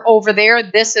once we're over there,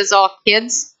 this is all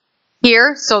kids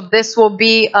here. So this will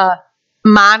be a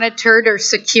monitored or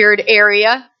secured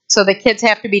area, So the kids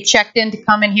have to be checked in to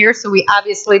come in here. So we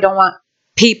obviously don't want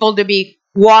people to be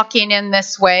walking in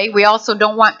this way. We also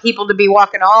don't want people to be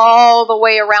walking all the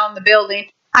way around the building.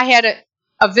 I had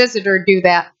a visitor do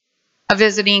that, a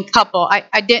visiting couple.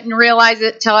 I didn't realize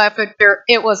it till after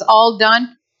it was all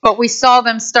done, but we saw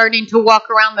them starting to walk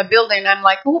around the building. I'm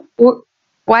like,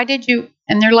 why did you?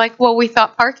 And they're like, well, we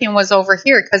thought parking was over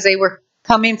here because they were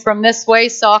coming from this way,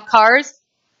 saw cars.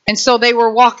 And so they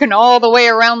were walking all the way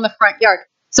around the front yard.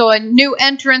 So a new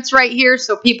entrance right here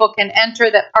so people can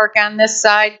enter that park on this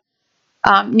side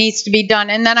needs to be done.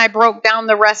 And then I broke down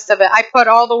the rest of it. I put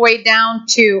all the way down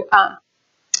to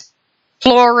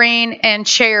flooring and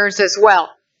chairs as well.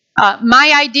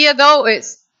 My idea, though,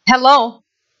 is, hello,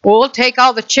 we'll take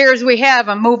all the chairs we have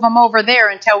and move them over there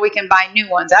until we can buy new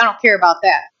ones. I don't care about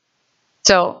that.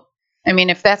 So, I mean,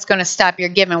 if that's going to stop your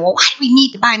giving, well, why do we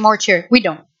need to buy more chairs? We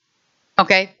don't.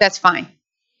 Okay, that's fine.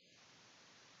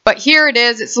 But here it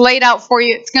is. It's laid out for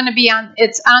you. It's going to be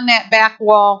it's on that back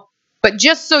wall. But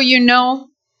just so you know,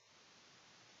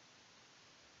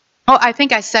 I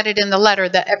think I said it in the letter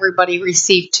that everybody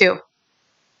received too.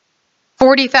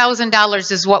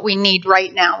 $40,000 is what we need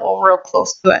right now. Well, real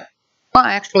close to it. Well,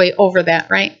 actually over that,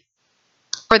 right?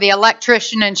 For the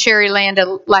electrician and Sherryland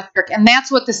Electric. And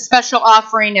that's what the special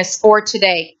offering is for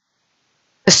today.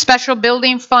 The special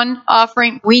building fund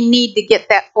offering, we need to get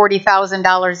that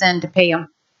 $40,000 in to pay them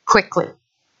quickly.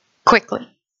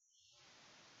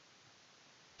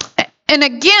 And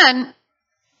again,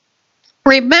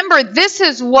 remember, this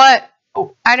is what,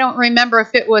 I don't remember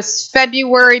if it was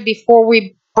February before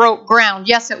we broke ground.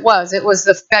 Yes, it was. It was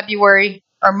the February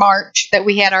or March that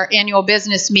we had our annual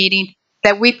business meeting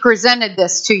that we presented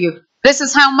this to you. This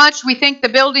is how much we think the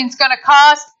building's going to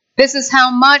cost. This is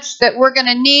how much that we're going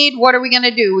to need. What are we going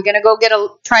to do? We're going to go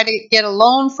try to get a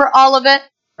loan for all of it,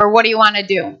 or what do you want to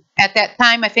do? At that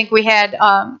time, I think we had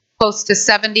close to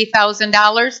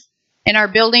 $70,000 in our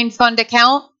building fund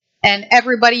account, and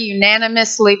everybody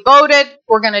unanimously voted.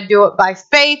 We're going to do it by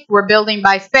faith. We're building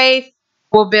by faith.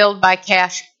 We'll build by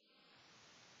cash.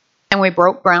 And we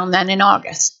broke ground then in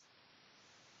August.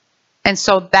 And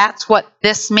so that's what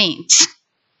this means.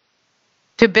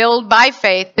 To build by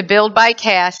faith, to build by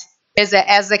cash, is that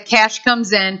as the cash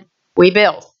comes in, we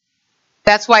build.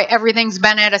 That's why everything's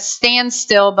been at a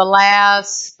standstill the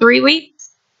last 3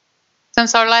 weeks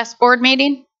since our last board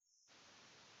meeting.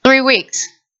 3 weeks.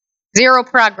 Zero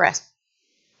progress.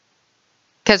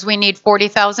 Because we need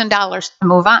 $40,000 to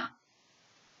move on.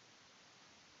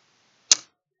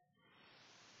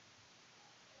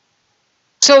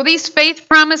 So these faith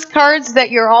promise cards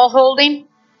that you're all holding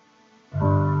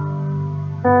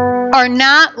are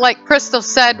not, like Crystal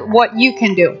said, what you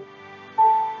can do.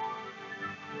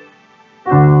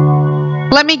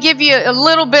 Let me give you a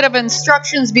little bit of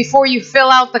instructions before you fill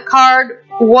out the card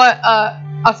what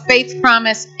a faith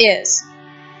promise is.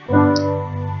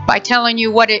 By telling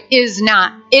you what it is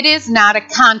not. It is not a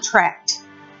contract.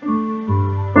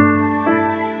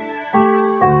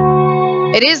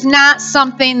 It is not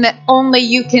something that only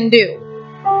you can do.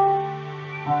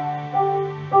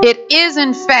 It is,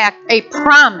 in fact, a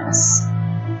promise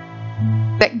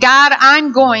that God,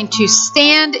 I'm going to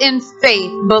stand in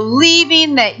faith,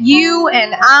 believing that you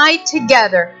and I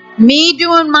together, me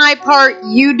doing my part,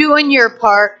 you doing your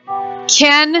part,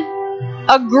 can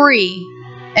agree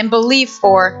and believe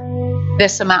for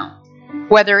this amount.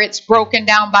 Whether it's broken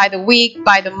down by the week,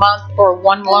 by the month, or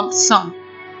one lump sum.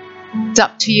 It's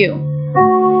up to you.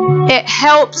 It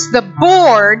helps the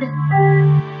board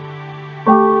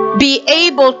be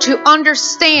able to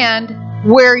understand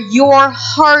where your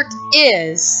heart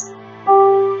is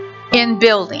in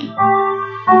building.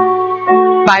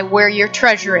 By where your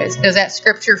treasure is. Does that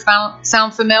scripture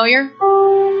sound familiar?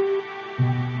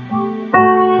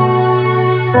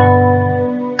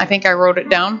 I think I wrote it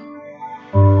down.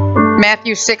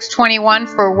 Matthew 6:21,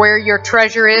 for where your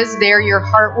treasure is, there your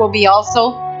heart will be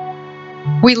also.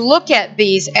 We look at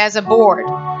these as a board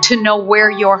to know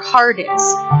where your heart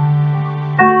is.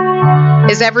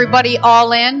 Is everybody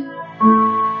all in?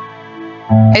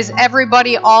 Is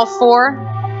everybody all for?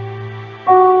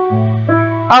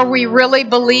 Are we really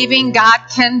believing God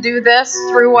can do this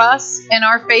through us in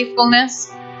our faithfulness?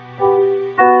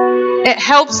 It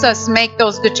helps us make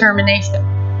those determinations.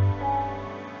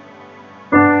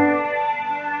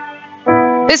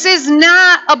 This is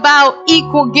not about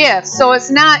equal gifts. So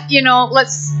it's not,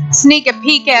 let's sneak a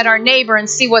peek at our neighbor and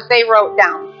see what they wrote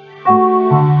down.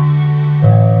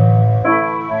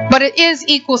 But it is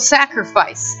equal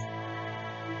sacrifice.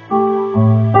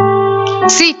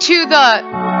 See, to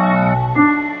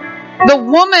the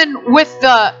woman with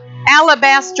the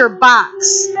alabaster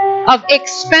box of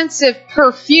expensive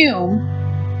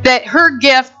perfume that her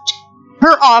gift,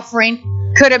 her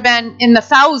offering, could have been in the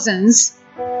thousands.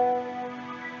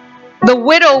 The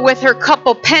widow with her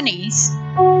couple pennies.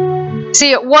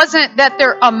 See, it wasn't that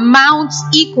their amounts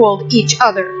equaled each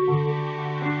other,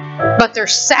 but their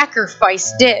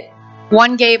sacrifice did.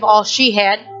 One gave all she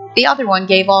had, the other one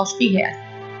gave all she had.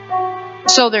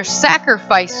 So their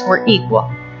sacrifice were equal.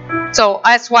 So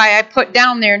that's why I put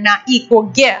down there not equal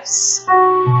gifts,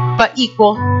 but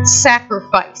equal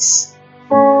sacrifice.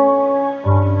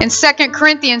 In 2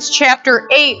 Corinthians chapter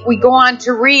 8, we go on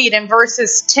to read in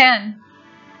verses 10.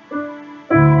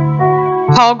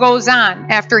 Paul goes on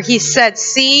after he said,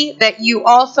 see that you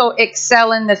also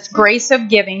excel in this grace of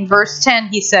giving. Verse 10,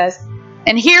 he says,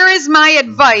 and here is my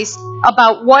advice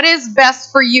about what is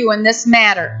best for you in this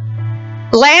matter.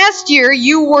 Last year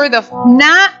you were the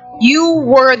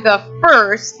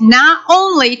first not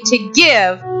only to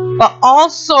give, but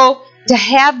also to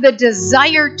have the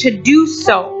desire to do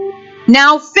so.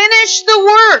 Now finish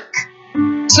the work,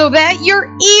 so that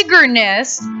your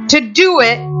eagerness to do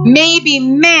it may be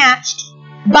matched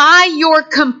by your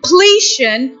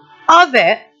completion of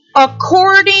it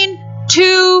according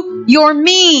to your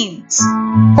means.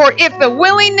 For if the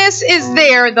willingness is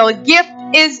there, the gift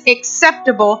is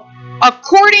acceptable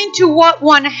according to what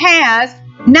one has,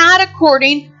 not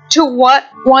according to what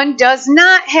one does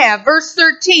not have. Verse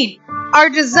 13, our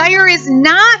desire is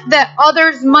not that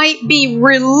others might be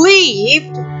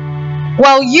relieved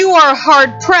while you are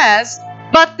hard pressed,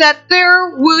 but that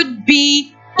there would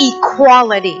be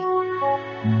equality.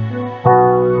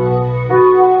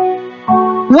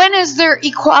 When is there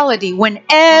equality? When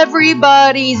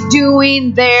everybody's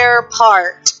doing their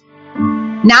part.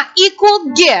 Not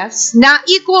equal gifts, not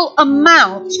equal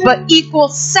amounts, but equal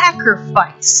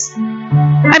sacrifice.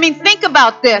 I mean, think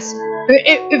about this.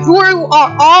 If we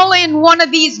are all in one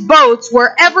of these boats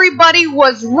where everybody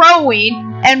was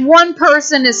rowing and one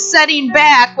person is sitting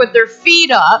back with their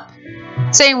feet up,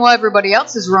 saying, well, everybody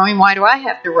else is rowing, why do I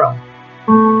have to row?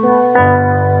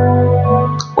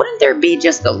 Wouldn't there be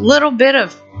just a little bit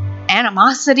of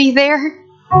animosity there?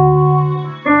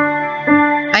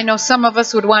 I know some of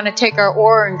us would want to take our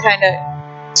oar and kind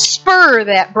of spur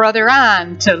that brother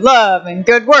on to love and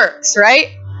good works, right?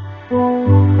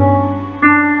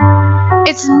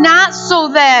 It's not so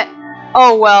that,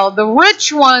 oh well, the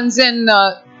rich ones in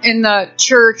the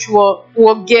church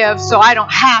will give, so I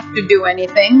don't have to do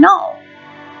anything. No.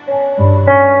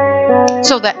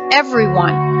 So that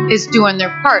everyone is doing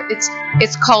their part.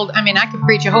 It's called, I mean, I could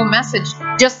preach a whole message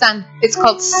just on, it's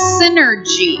called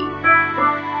synergy.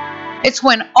 It's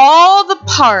when all the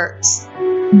parts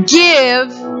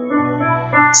give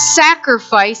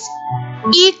sacrifice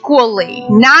equally,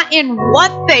 not in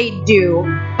what they do,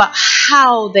 but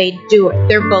how they do it.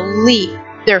 Their belief,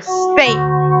 their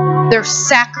faith, their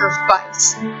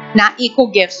sacrifice. Not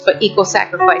equal gifts, but equal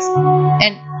sacrifice.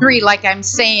 And 3, like I'm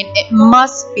saying, it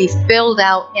must be filled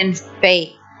out in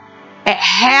faith. It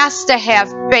has to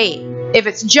have faith. If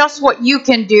it's just what you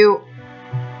can do,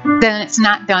 then it's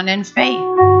not done in faith.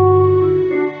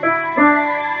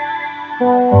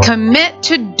 Commit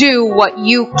to do what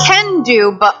you can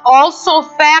do, but also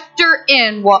factor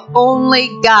in what only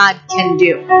God can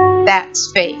do.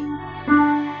 That's faith.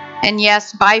 And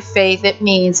yes, by faith, it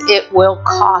means it will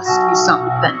cost you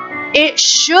something. It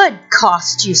should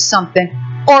cost you something,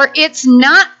 or it's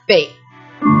not faith.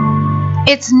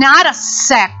 It's not a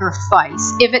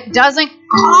sacrifice if it doesn't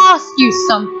cost you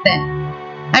something.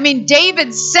 I mean,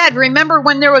 David said, remember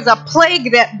when there was a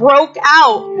plague that broke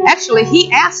out? Actually,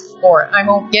 he asked for it. I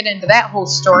won't get into that whole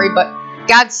story, but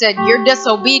God said, you're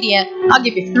disobedient. I'll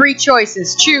give you 3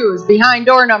 choices. Choose behind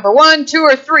door number 1, 2,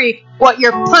 or 3 what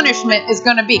your punishment is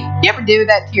going to be. You ever do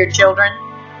that to your children?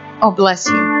 Oh, bless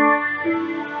you.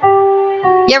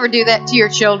 You ever do that to your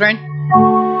children?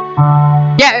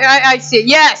 Yeah, I see it.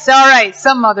 Yes, all right.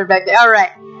 Some mother back there. All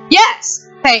right. Yes.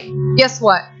 Hey, guess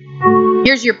what?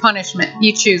 Here's your punishment.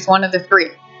 You choose one of the 3.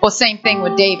 Well, same thing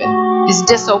with David. His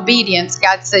disobedience,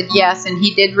 God said yes, and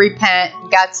he did repent.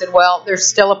 God said, well, there's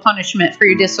still a punishment for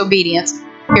your disobedience.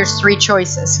 Here's 3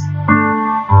 choices.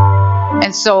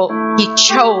 And so he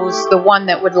chose the one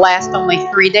that would last only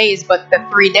 3 days, but the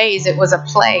 3 days it was a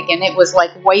plague, and it was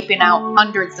like wiping out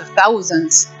hundreds of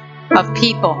thousands of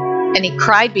people. And he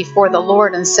cried before the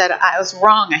Lord and said, I was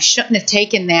wrong. I shouldn't have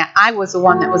taken that. I was the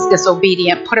one that was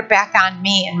disobedient. Put it back on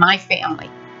me and my family.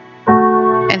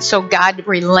 And so God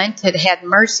relented, had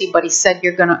mercy, but he said,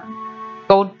 you're going to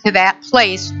go to that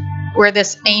place where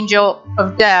this angel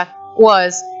of death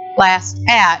was last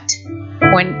at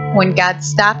when God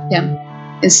stopped him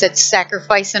and said,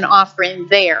 sacrifice and offering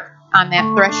there. on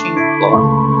that threshing floor.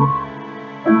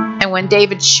 And when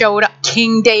David showed up,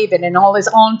 King David and all his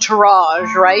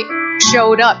entourage, right,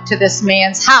 showed up to this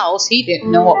man's house, he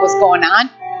didn't know what was going on.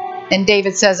 And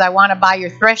David says, I want to buy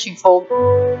your threshing floor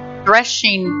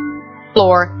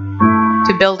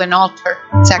to build an altar,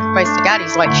 sacrifice to God.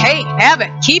 He's like, hey, have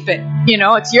it, keep it.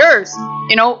 It's yours.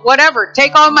 Whatever.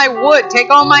 Take all my wood, take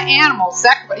all my animals,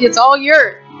 it's all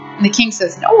yours. And the king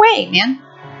says, no way, man.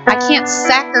 I can't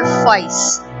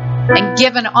sacrifice and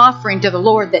give an offering to the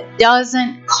Lord that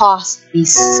doesn't cost me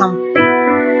something.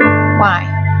 Why?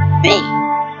 Me.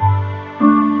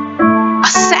 A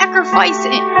sacrifice,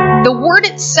 the word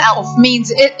itself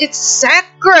means it's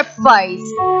sacrifice.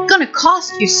 It's going to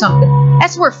cost you something.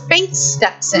 That's where faith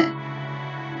steps in.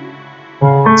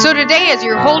 So today, as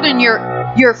you're holding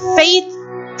your faith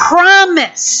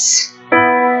promise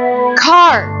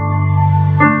card,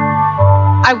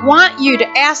 I want you to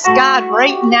ask God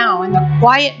right now in the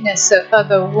quietness of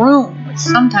the room, which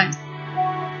sometimes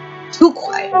is too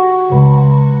quiet.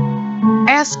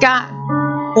 Ask God,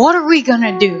 what are we going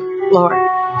to do, Lord,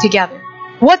 together?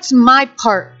 What's my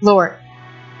part, Lord,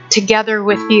 together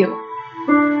with you?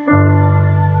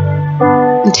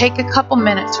 And take a couple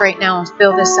minutes right now and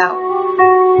fill this out.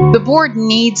 The board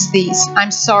needs these. I'm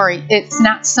sorry. It's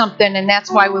not something, and that's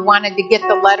why we wanted to get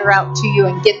the letter out to you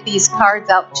and get these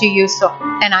cards out to you.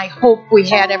 And I hope we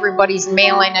had everybody's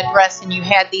mailing address and you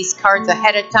had these cards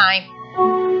ahead of time.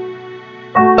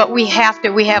 But we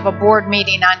have a board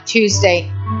meeting on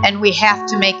Tuesday, and we have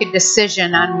to make a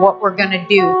decision on what we're going to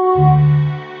do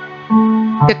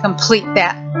to complete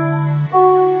that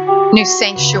new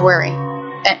sanctuary.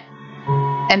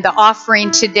 And the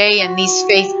offering today and these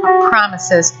faith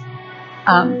promises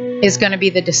is going to be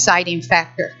the deciding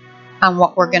factor on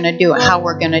what we're going to do and how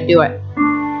we're going to do it.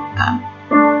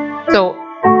 So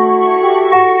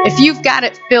if you've got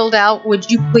it filled out, would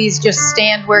you please just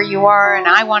stand where you are? And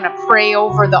I want to pray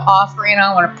over the offering.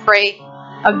 I want to pray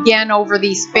again over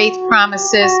these faith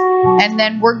promises. And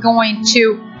then we're going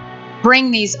to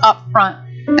bring these up front.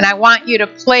 And I want you to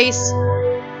place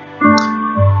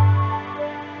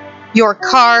your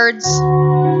cards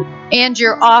and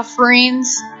your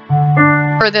offerings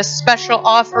for this special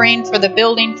offering for the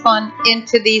building fund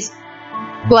into these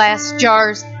glass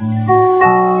jars.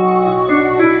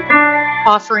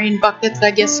 Offering buckets,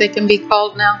 I guess they can be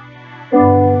called now.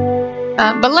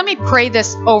 But let me pray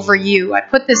this over you. I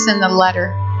put this in the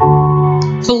letter.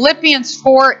 Philippians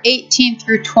 4:18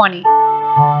 through 20.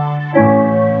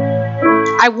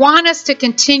 I want us to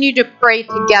continue to pray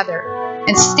together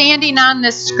and standing on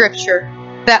this scripture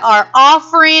that our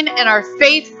offering and our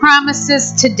faith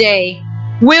promises today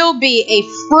will be a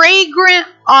fragrant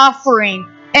offering,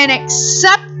 an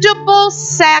acceptable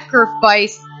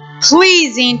sacrifice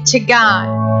pleasing to God.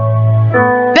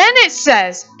 Then it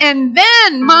says, and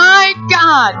then my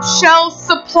God shall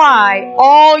supply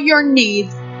all your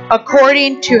needs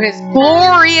according to his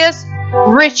glorious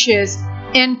riches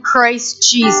in Christ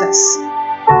Jesus.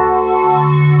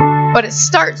 But it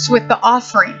starts with the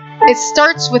offering. It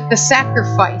starts with the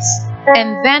sacrifice.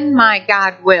 And then my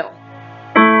God will.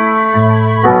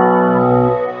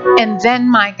 And then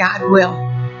my God will.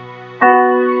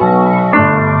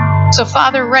 So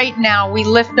Father, right now we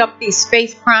lift up these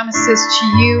faith promises to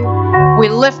you. We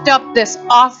lift up this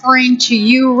offering to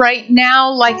you right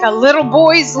now like a little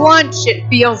boy's lunch, it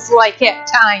feels like at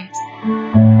times.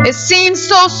 It seems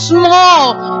so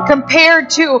small compared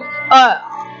to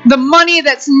the money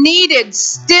that's needed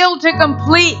still to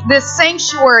complete this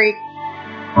sanctuary,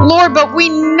 Lord, but we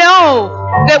know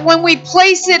that when we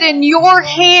place it in your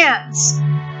hands,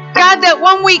 God, that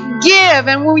when we give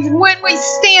and when we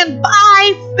stand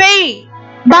by faith,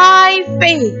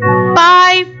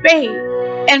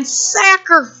 and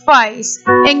sacrifice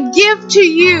and give to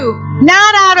you,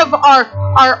 not out of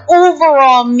our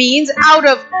overall means, out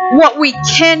of what we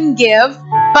can give,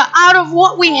 but out of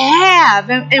what we have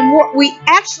and what we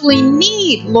actually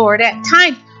need, Lord. At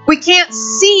times, we can't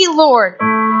see, Lord,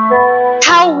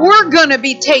 how we're going to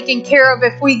be taken care of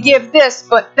if we give this,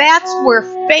 but that's where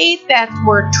faith, that's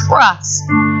where trust,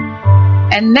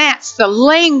 and that's the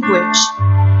language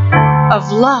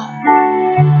of love,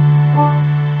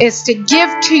 is to give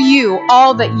to you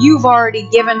all that you've already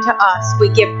given to us. We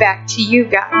give back to you,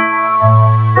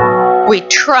 God. We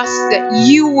trust that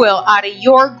you will, out of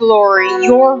your glory,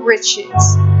 your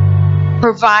riches,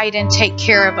 provide and take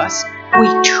care of us. We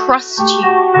trust you.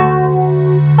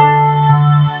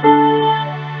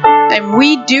 And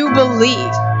we do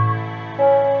believe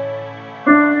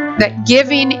that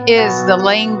giving is the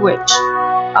language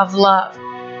of love.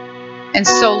 And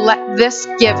so let this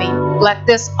giving, let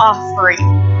this offering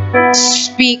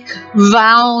speak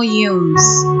volumes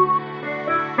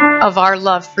of our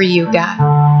love for you, God.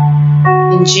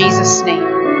 In Jesus' name,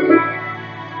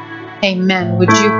 amen. Would you